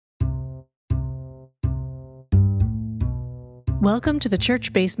Welcome to the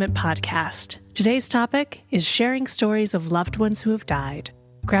Church Basement Podcast. Today's topic is sharing stories of loved ones who have died.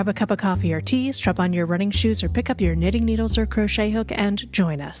 Grab a cup of coffee or tea, strap on your running shoes, or pick up your knitting needles or crochet hook and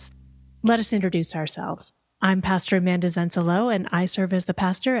join us. Let us introduce ourselves. I'm Pastor Amanda Zenzalo, and I serve as the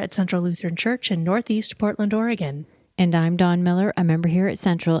pastor at Central Lutheran Church in Northeast Portland, Oregon. And I'm Dawn Miller, a member here at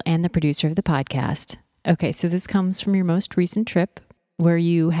Central and the producer of the podcast. Okay, so this comes from your most recent trip where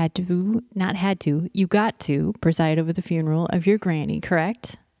you you got to preside over the funeral of your granny,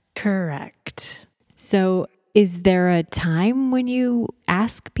 correct? Correct. So is there a time when you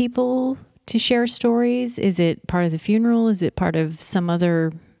ask people to share stories? Is it part of the funeral? Is it part of some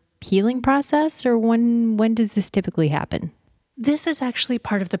other healing process? Or when does this typically happen? This is actually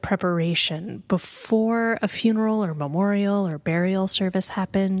part of the preparation before a funeral or memorial or burial service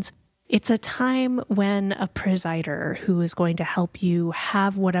happens. It's a time when a presider who is going to help you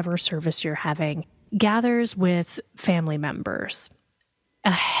have whatever service you're having gathers with family members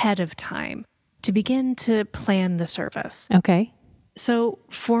ahead of time to begin to plan the service. Okay. So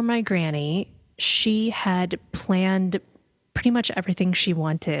for my granny, she had planned pretty much everything she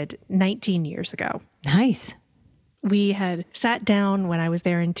wanted 19 years ago. Nice. We had sat down when I was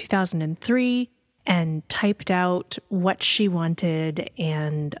there in 2003 and typed out what she wanted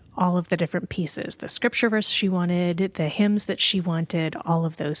and all of the different pieces, the scripture verse she wanted, the hymns that she wanted, all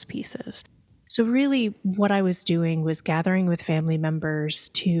of those pieces. So really what I was doing was gathering with family members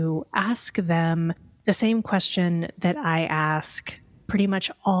to ask them the same question that I ask pretty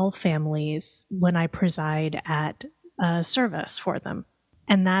much all families when I preside at a service for them.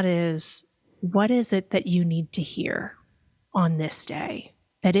 And that is, what is it that you need to hear on this day?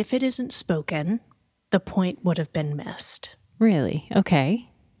 That if it isn't spoken, the point would have been missed. Really? Okay.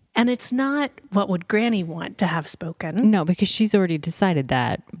 And it's not what would Granny want to have spoken. No, because she's already decided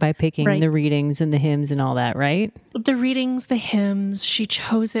that by picking the readings and the hymns and all that, right? The readings, the hymns, she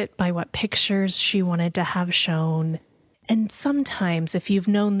chose it by what pictures she wanted to have shown. And sometimes if you've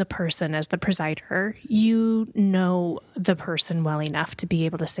known the person as the presider, you know the person well enough to be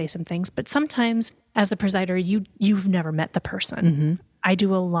able to say some things. But sometimes as the presider, you've never met the person. Mm-hmm. I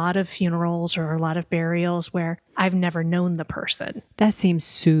do a lot of funerals or a lot of burials where I've never known the person. That seems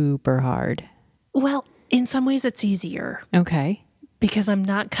super hard. Well, in some ways it's easier. Okay. Because I'm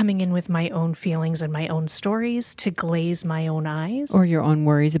not coming in with my own feelings and my own stories to glaze my own eyes. Or your own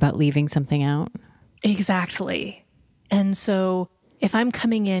worries about leaving something out. Exactly. And so if I'm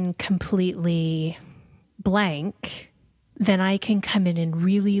coming in completely blank, then I can come in and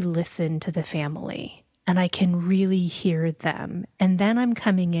really listen to the family. And I can really hear them. And then I'm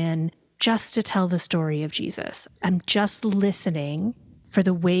coming in just to tell the story of Jesus. I'm just listening for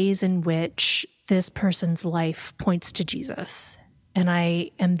the ways in which this person's life points to Jesus. And I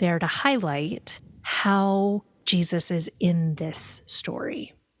am there to highlight how Jesus is in this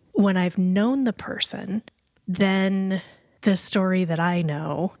story. When I've known the person, then the story that I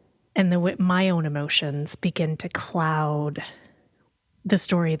know and my own emotions begin to cloud the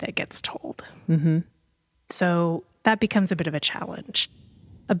story that gets told. Mm-hmm. So that becomes a bit of a challenge,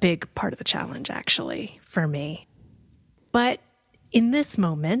 a big part of the challenge, actually, for me. But in this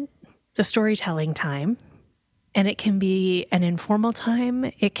moment, the storytelling time, and it can be an informal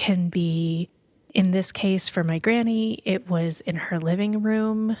time. It can be, in this case, for my granny, it was in her living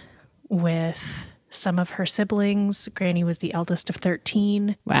room with some of her siblings. Granny was the eldest of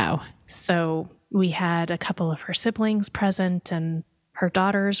 13. Wow. So we had a couple of her siblings present, and her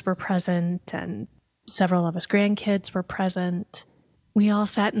daughters were present, and several of us grandkids were present. We all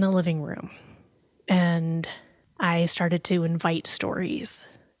sat in the living room, and I started to invite stories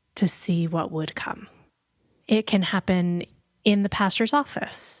to see what would come. It can happen in the pastor's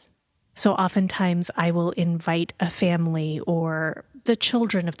office. So oftentimes I will invite a family or the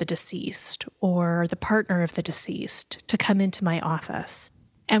children of the deceased or the partner of the deceased to come into my office,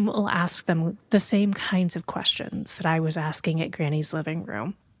 and we'll ask them the same kinds of questions that I was asking at Granny's living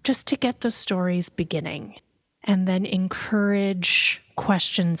room, just to get the stories beginning, and then encourage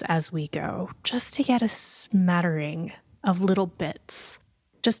questions as we go, just to get a smattering of little bits,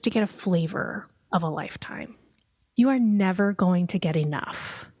 just to get a flavor of a lifetime. You are never going to get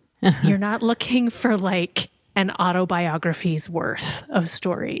enough. You're not looking for like an autobiography's worth of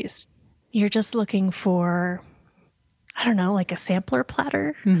stories. You're just looking for, I don't know, like a sampler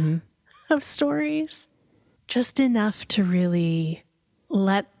platter of stories. Just enough to really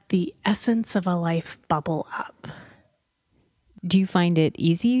let the essence of a life bubble up. Do you find it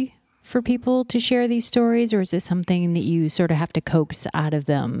easy for people to share these stories, or is it something that you sort of have to coax out of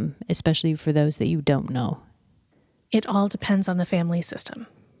them, especially for those that you don't know? It all depends on the family system.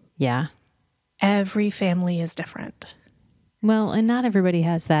 Yeah. Every family is different. Well, and not everybody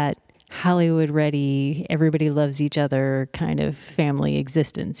has that Hollywood ready, everybody loves each other kind of family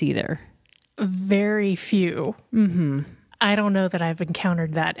existence either. Very few. Mm-hmm. I don't know that I've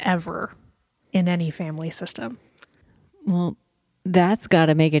encountered that ever in any family system. Well, that's got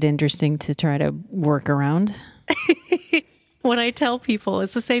to make it interesting to try to work around. What I tell people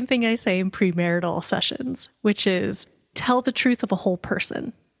is the same thing I say in premarital sessions, which is tell the truth of a whole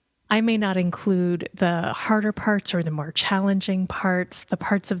person. I may not include the harder parts or the more challenging parts, the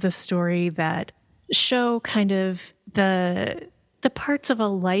parts of the story that show kind of the parts of a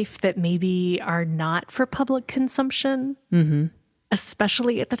life that maybe are not for public consumption,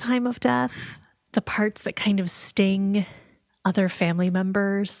 especially at the time of death, the parts that kind of sting other family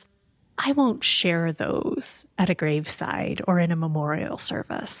members. I won't share those at a graveside or in a memorial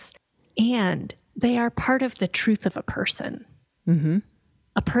service. And they are part of the truth of a person. Mm-hmm.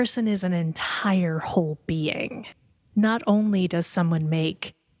 A person is an entire whole being. Not only does someone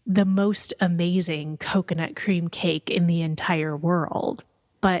make the most amazing coconut cream cake in the entire world,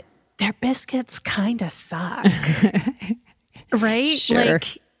 but their biscuits kind of suck. Right? Sure.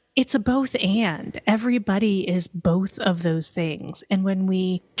 Like, it's a both and. Everybody is both of those things. And when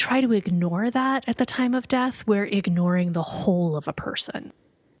we try to ignore that at the time of death, we're ignoring the whole of a person.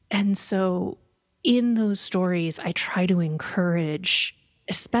 And so in those stories, I try to encourage,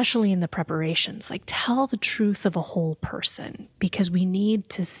 especially in the preparations, like tell the truth of a whole person, because we need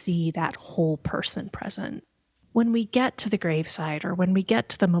to see that whole person present. When we get to the graveside or when we get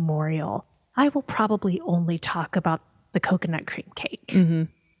to the memorial, I will probably only talk about the coconut cream cake.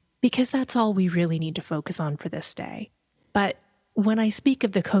 Because that's all we really need to focus on for this day. But when I speak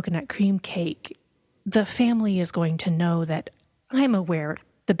of the coconut cream cake, the family is going to know that I'm aware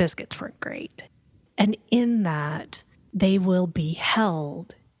the biscuits weren't great. And in that, they will be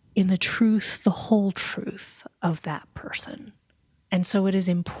held in the truth, the whole truth of that person. And so it is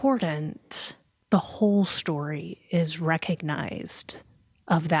important the whole story is recognized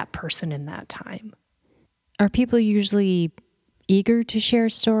of that person in that time. Are people usually eager to share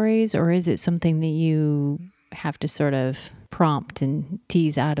stories, or is it something that you have to sort of prompt and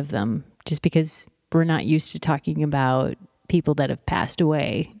tease out of them just because we're not used to talking about people that have passed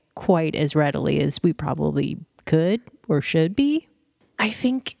away quite as readily as we probably could or should be? I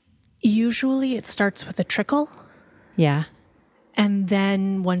think usually it starts with a trickle. Yeah. And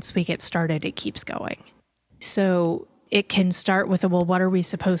then once we get started, it keeps going. So it can start with, well, what are we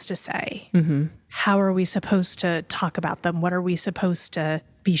supposed to say? How are we supposed to talk about them? What are we supposed to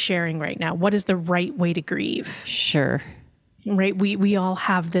be sharing right now? What is the right way to grieve? Sure. Right? We all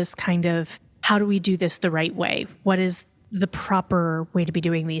have this kind of, how do we do this the right way? What is the proper way to be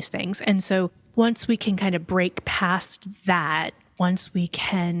doing these things? And so once we can kind of break past that, once we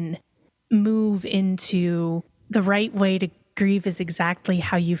can move into the right way to grieve is exactly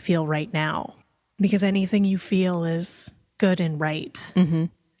how you feel right now, because anything you feel is good and right.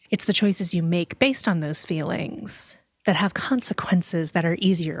 It's the choices you make based on those feelings that have consequences that are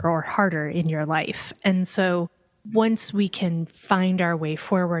easier or harder in your life. And so once we can find our way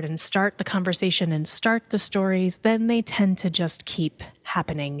forward and start the conversation and start the stories, then they tend to just keep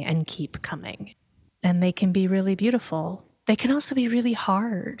happening and keep coming. And they can be really beautiful. They can also be really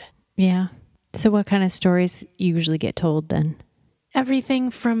hard. Yeah. So what kind of stories usually get told then?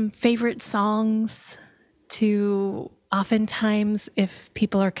 Everything from favorite songs to oftentimes if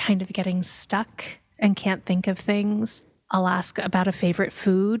people are kind of getting stuck and can't think of things, I'll ask about a favorite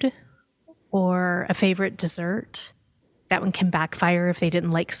food or a favorite dessert. That one can backfire if they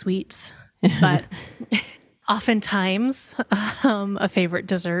didn't like sweets. But oftentimes a favorite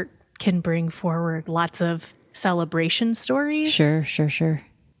dessert can bring forward lots of celebration stories. Sure.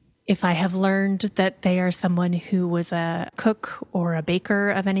 If I have learned that they are someone who was a cook or a baker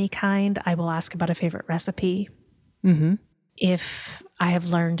of any kind, I will ask about a favorite recipe. If I have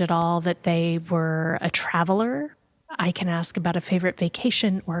learned at all that they were a traveler, I can ask about a favorite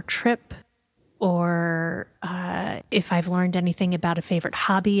vacation or trip. Or if I've learned anything about a favorite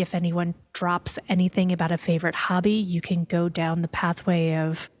hobby, if anyone drops anything about a favorite hobby, you can go down the pathway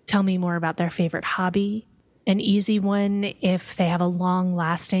of tell me more about their favorite hobby. An easy one, if they have a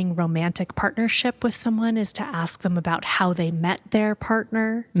long-lasting romantic partnership with someone, is to ask them about how they met their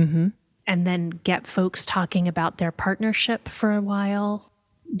partner and then get folks talking about their partnership for a while.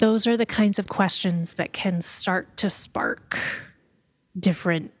 Those are the kinds of questions that can start to spark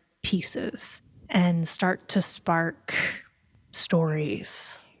different pieces and start to spark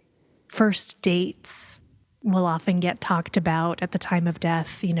stories. First dates will often get talked about at the time of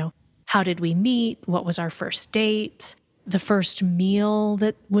death. You know, how did we meet? What was our first date? The first meal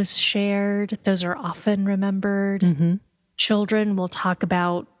that was shared, those are often remembered. Children will talk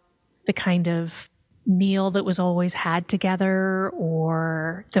about the kind of meal that was always had together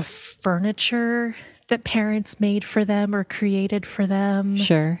or the furniture that parents made for them or created for them.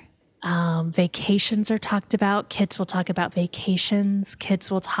 Sure. Vacations are talked about. Kids will talk about vacations.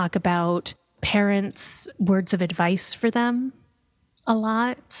 Kids will talk about parents' words of advice for them a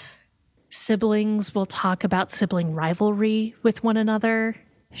lot. Siblings will talk about sibling rivalry with one another.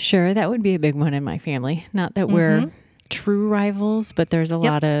 Sure, that would be a big one in my family. Not that we're true rivals, but there's a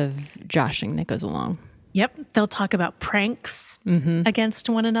lot of joshing that goes along. Yep. They'll talk about pranks against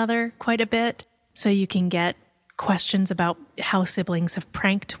one another quite a bit. So you can get questions about how siblings have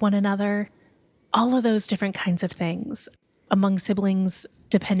pranked one another. All of those different kinds of things. Among siblings,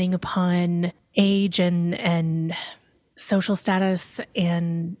 depending upon age and social status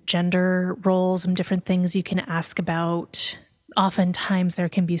and gender roles and different things you can ask about. Oftentimes there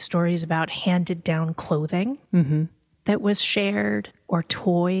can be stories about handed down clothing that was shared or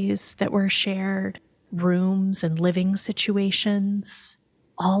toys that were shared, rooms and living situations,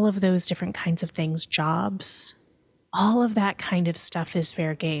 all of those different kinds of things, jobs. All of that kind of stuff is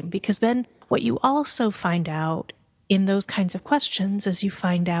fair game, because then what you also find out in those kinds of questions is you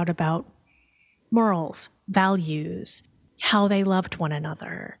find out about morals, values, how they loved one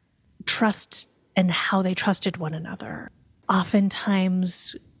another, trust and how they trusted one another.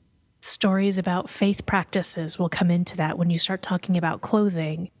 Oftentimes, stories about faith practices will come into that when you start talking about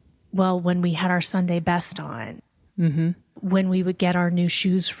clothing. Well, when we had our Sunday best on, when we would get our new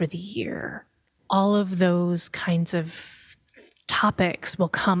shoes for the year, all of those kinds of topics will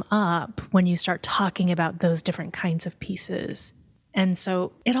come up when you start talking about those different kinds of pieces. And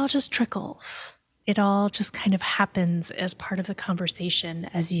so it all just trickles. It all just kind of happens as part of the conversation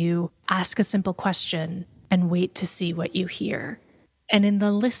as you ask a simple question and wait to see what you hear. And in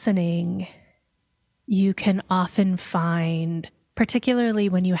the listening, you can often find, particularly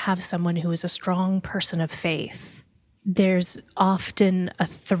when you have someone who is a strong person of faith, there's often a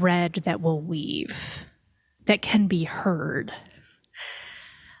thread that will weave that can be heard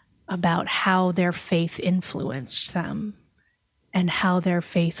about how their faith influenced them and how their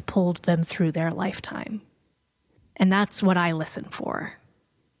faith pulled them through their lifetime. And that's what I listen for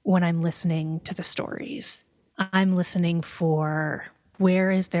when I'm listening to the stories. I'm listening for,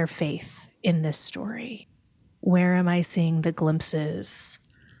 where is their faith in this story? Where am I seeing the glimpses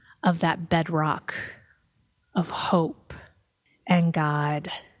of that bedrock of hope and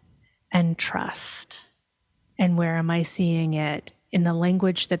God and trust? And where am I seeing it in the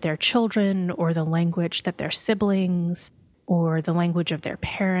language that their children, or the language that their siblings, or the language of their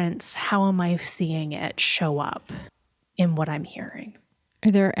parents? How am I seeing it show up in what I'm hearing? Are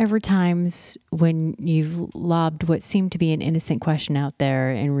there ever times when you've lobbed what seemed to be an innocent question out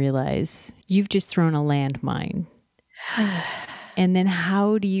there and realize you've just thrown a landmine? And then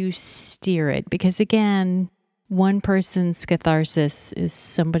how do you steer it? Because again, one person's catharsis is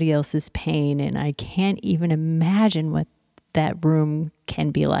somebody else's pain, and I can't even imagine what that room can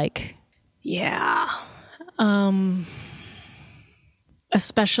be like. Yeah.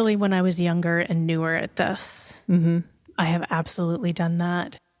 Especially when I was younger and newer at this. I have absolutely done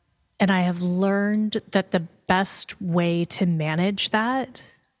that. And I have learned that the best way to manage that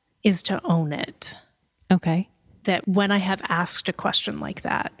is to own it. Okay. That when I have asked a question like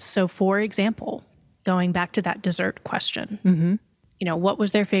that, so for example, going back to that dessert question, what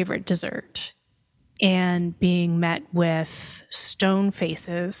was their favorite dessert? And being met with stone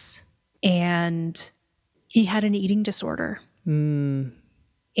faces, and he had an eating disorder. And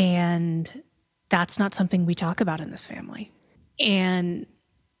that's not something we talk about in this family. And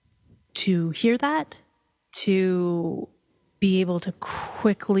to hear that, to be able to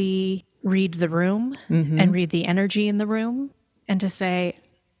quickly read the room and read the energy in the room, and to say,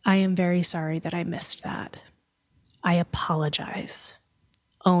 I am very sorry that I missed that. I apologize.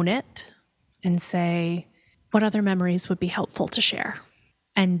 Own it and say, what other memories would be helpful to share?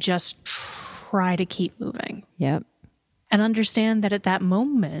 And just try to keep moving. Yep. And understand that at that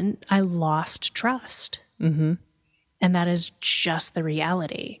moment, I lost trust. And that is just the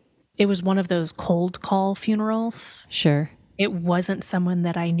reality. It was one of those cold call funerals. Sure. It wasn't someone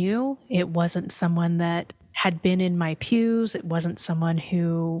that I knew. It wasn't someone that had been in my pews. It wasn't someone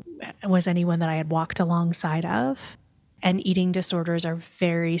who was anyone that I had walked alongside of. And eating disorders are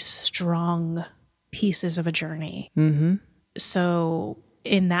very strong pieces of a journey. So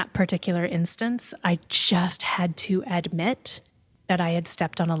in that particular instance, I just had to admit that I had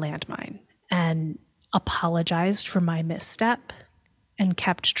stepped on a landmine and apologized for my misstep and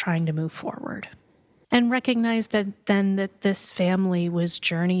kept trying to move forward. And recognized that then that this family was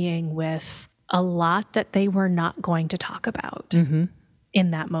journeying with a lot that they were not going to talk about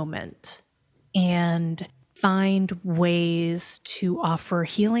in that moment, and find ways to offer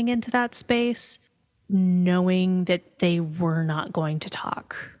healing into that space, knowing that they were not going to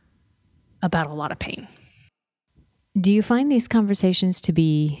talk about a lot of pain. Do you find these conversations to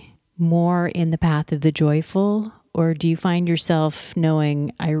be more in the path of the joyful, or do you find yourself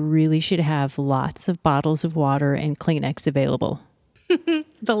knowing I really should have lots of bottles of water and Kleenex available?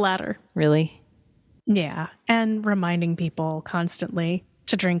 The latter. Really? Yeah. And reminding people constantly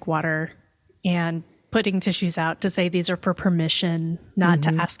to drink water and putting tissues out to say these are for permission, not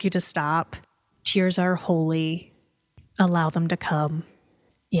to ask you to stop. Tears are holy. Allow them to come.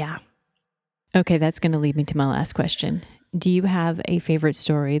 Yeah. Okay, that's going to lead me to my last question. Do you have a favorite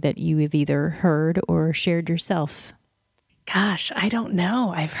story that you have either heard or shared yourself? Gosh, I don't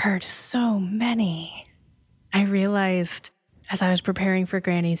know. I've heard so many. I realized as I was preparing for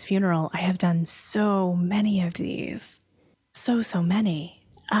Granny's funeral, I have done so many of these. So many.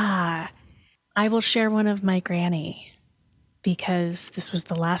 I will share one of my granny because this was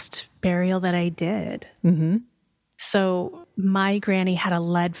the last burial that I did. So my granny had a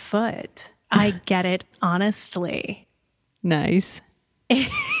lead foot. I get it, honestly. Nice.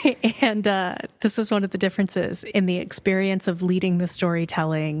 And this was one of the differences in the experience of leading the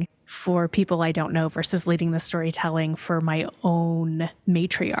storytelling for people I don't know versus leading the storytelling for my own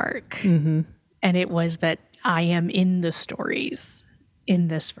matriarch. And it was that I am in the stories in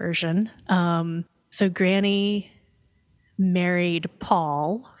this version. So Granny married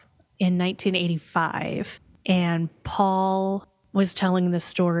Paul in 1985, and Paul was telling the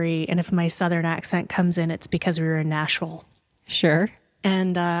story. And if my Southern accent comes in, it's because we were in Nashville. Sure.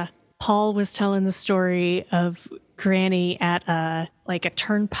 And Paul was telling the story of Granny at a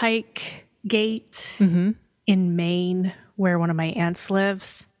turnpike gate in Maine, where one of my aunts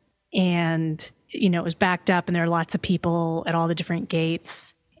lives. And, it was backed up and there are lots of people at all the different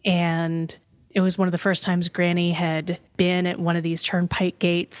gates. And it was one of the first times Granny had been at one of these turnpike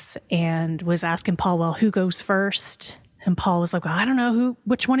gates and was asking Paul, well, who goes first? And Paul was like, well, I don't know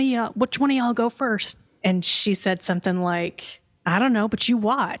which one of y'all go first? And she said something like, I don't know, but you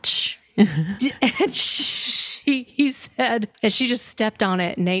watch. And he said, and she just stepped on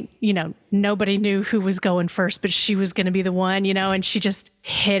it, and nobody knew who was going first, but she was going to be the one, and she just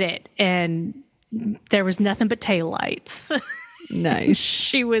hit it, and there was nothing but taillights. Nice.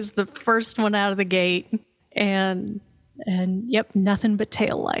 She was the first one out of the gate, and yep, nothing but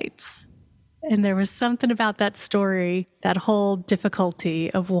taillights. And there was something about that story, that whole difficulty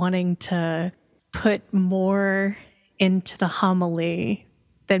of wanting to put more into the homily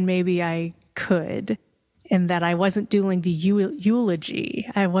than maybe I could, and that I wasn't doing the eulogy.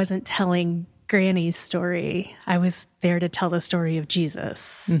 I wasn't telling Granny's story. I was there to tell the story of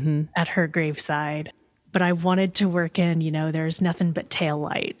Jesus at her graveside. But I wanted to work in, there's nothing but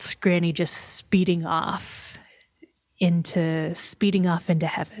taillights. Granny just speeding off into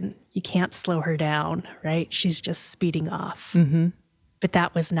heaven. You can't slow her down, right? She's just speeding off. But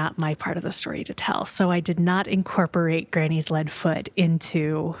that was not my part of the story to tell. So I did not incorporate Granny's lead foot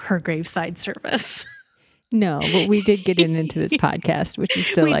into her graveside service. No, but we did get into this podcast, which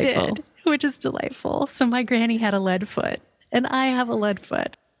is delightful. We did, which is delightful. So my granny had a lead foot, and I have a lead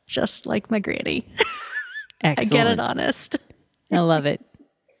foot, just like my granny. Excellent. I get it honest. I love it.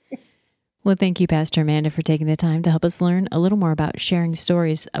 Well, thank you, Pastor Amanda, for taking the time to help us learn a little more about sharing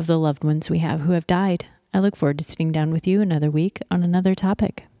stories of the loved ones we have who have died. I look forward to sitting down with you another week on another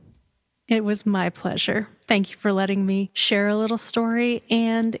topic. It was my pleasure. Thank you for letting me share a little story.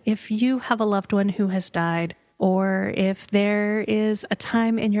 And if you have a loved one who has died, or if there is a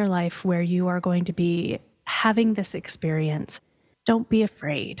time in your life where you are going to be having this experience, don't be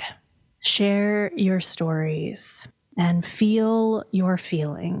afraid. Share your stories and feel your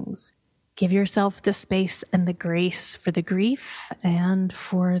feelings. Give yourself the space and the grace for the grief and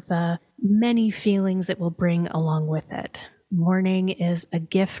for the many feelings it will bring along with it. Mourning is a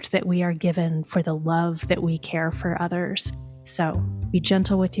gift that we are given for the love that we care for others. So be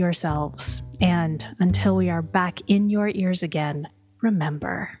gentle with yourselves. And until we are back in your ears again,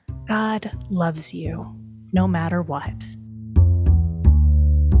 remember, God loves you no matter what.